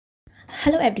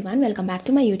Hello everyone, welcome back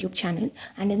to my YouTube channel,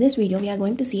 and in this video we are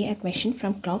going to see a question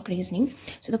from clock reasoning.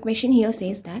 So the question here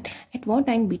says that at what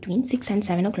time between 6 and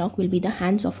 7 o'clock will be the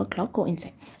hands of a clock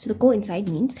coincide. So the coincide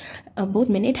means both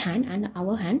minute hand and the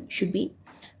hour hand should be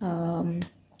in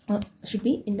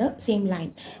the same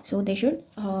line, so they should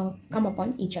come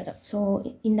upon each other.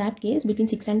 So in that case, between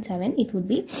 6 and 7 it would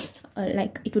be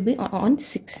on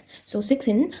 6. So 6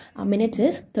 in minutes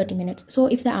is 30 minutes. So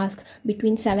if they ask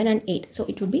between 7 and 8, so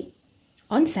it would be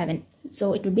on 7,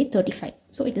 so it would be 35.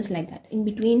 So it is like that. In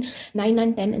between 9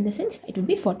 and 10, in the sense, it would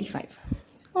be 45.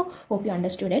 So hope you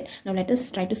understood it. Now let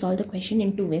us try to solve the question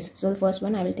in two ways. So the first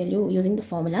one I will tell you using the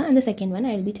formula, and the second one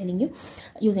I will be telling you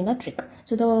using a trick.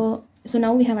 So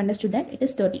now we have understood that it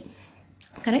is 30,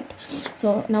 correct?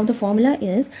 So now the formula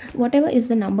is whatever is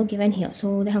the number given here.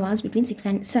 So they have asked between 6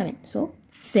 and 7, so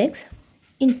 6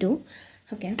 into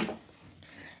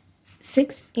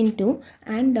 6 into,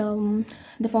 and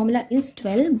the formula is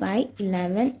 12 by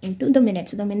 11 into the minutes.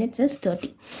 So the minutes is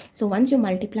 30. So once you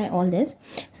multiply all this,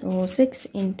 so 6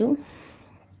 into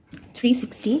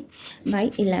 360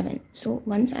 by 11. So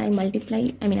once I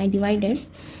divided,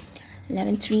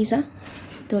 11 3s are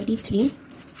 33,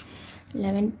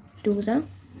 11 2s are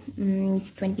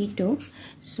 22.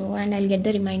 So, and I'll get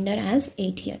the remainder as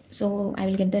 8 here. So I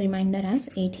will get the remainder as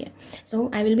 8 here. So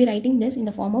I will be writing this in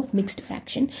the form of mixed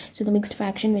fraction. So the mixed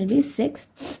fraction will be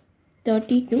 6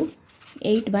 30 to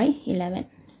 8 by 11.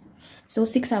 So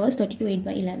 6 hours 30 to 8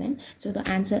 by 11. So the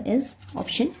answer is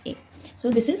option A. So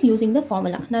this is using the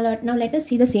formula. Now let us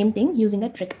see the same thing using a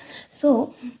trick.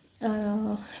 So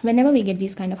whenever we get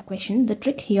these kind of questions, the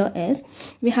trick here is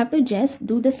we have to just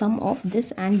do the sum of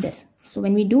this and this. So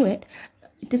when we do it,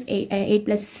 it is 8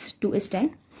 plus 2 is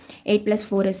 10, 8 plus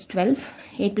 4 is 12,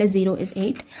 8 plus 0 is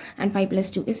 8, and 5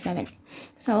 plus 2 is 7.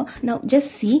 So now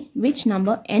just see which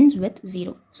number ends with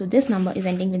 0. So this number is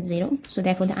ending with 0. So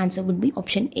therefore the answer would be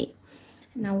option A.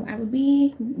 Now I will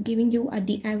be giving you a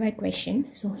DIY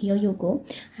question. So here you go,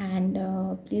 and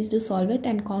please do solve it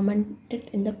and comment it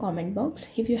in the comment box.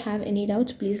 If you have any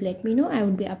doubts, please let me know. I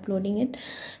would be uploading it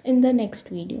in the next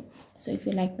video. So if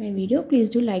you like my video, please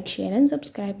do like, share and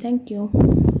subscribe. Thank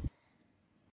you.